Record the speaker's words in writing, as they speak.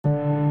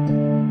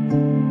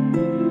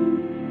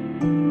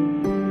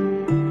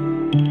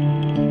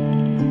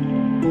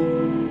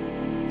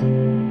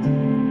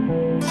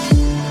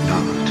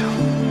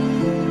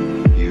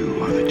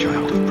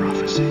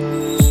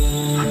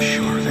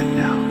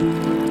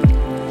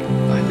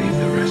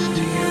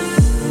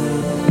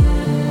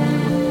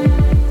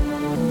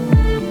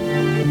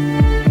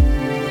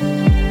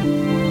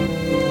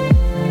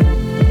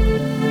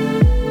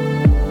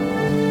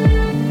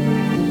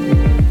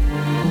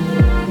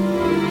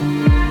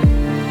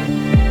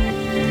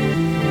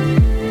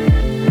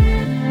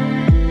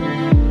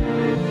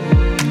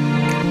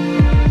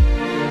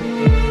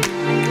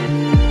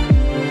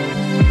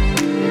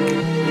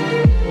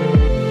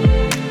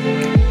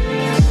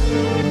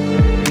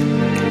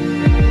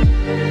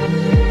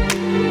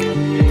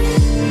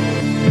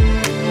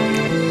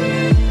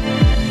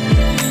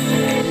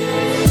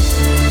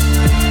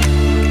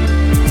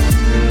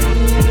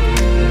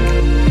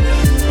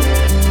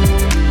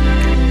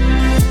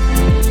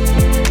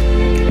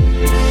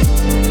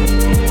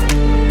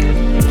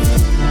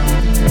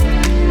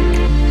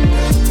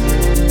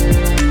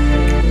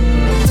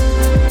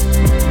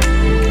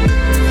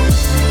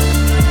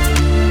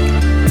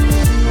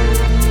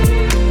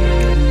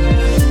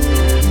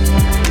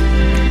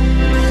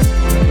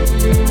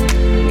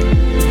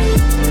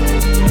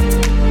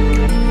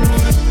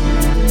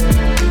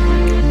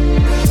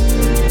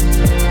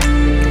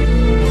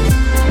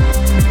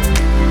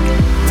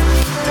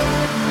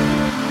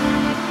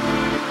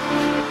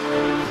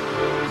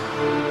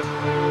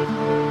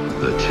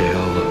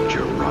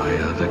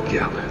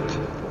gallant.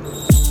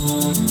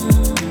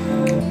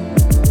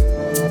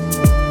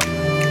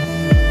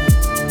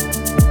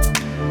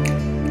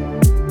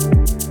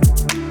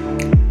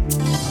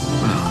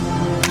 Well,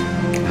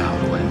 now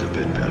it'll end a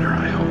bit better,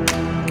 I hope.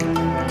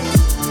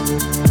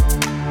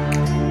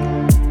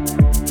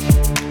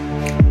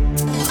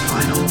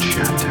 Final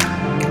chapter.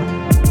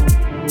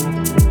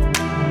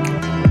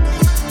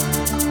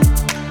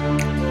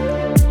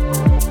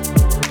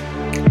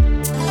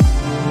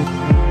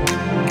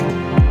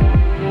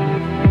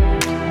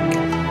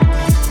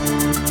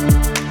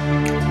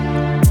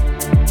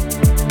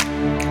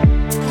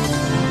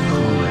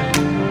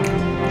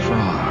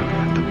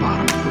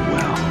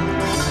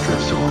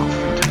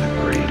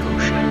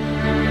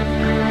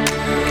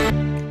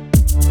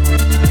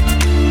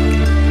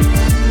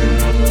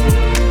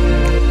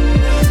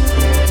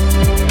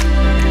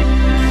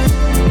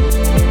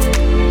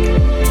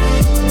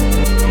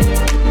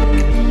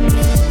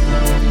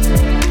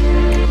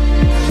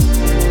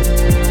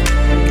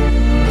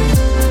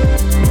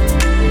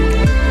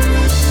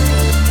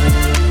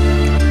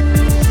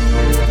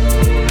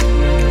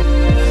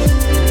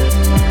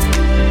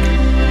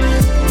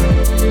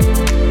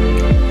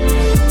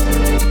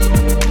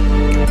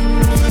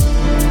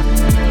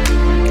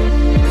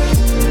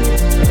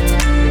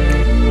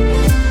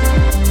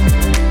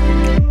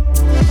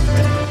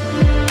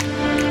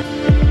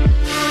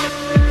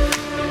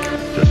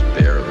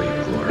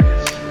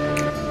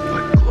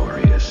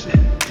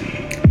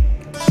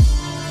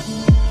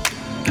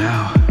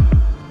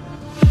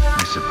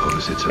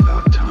 It's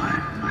about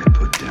time I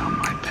put down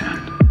my pen.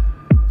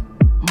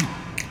 Oh,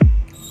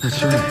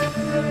 that's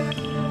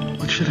right.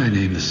 What should I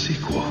name the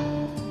sequel?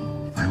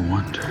 I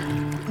wonder.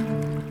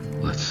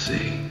 Let's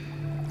see.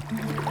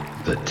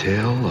 The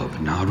Tale of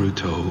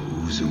Naruto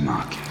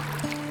Uzumaki.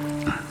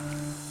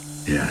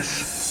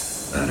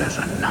 Yes, that has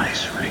a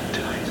nice ring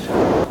to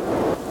it.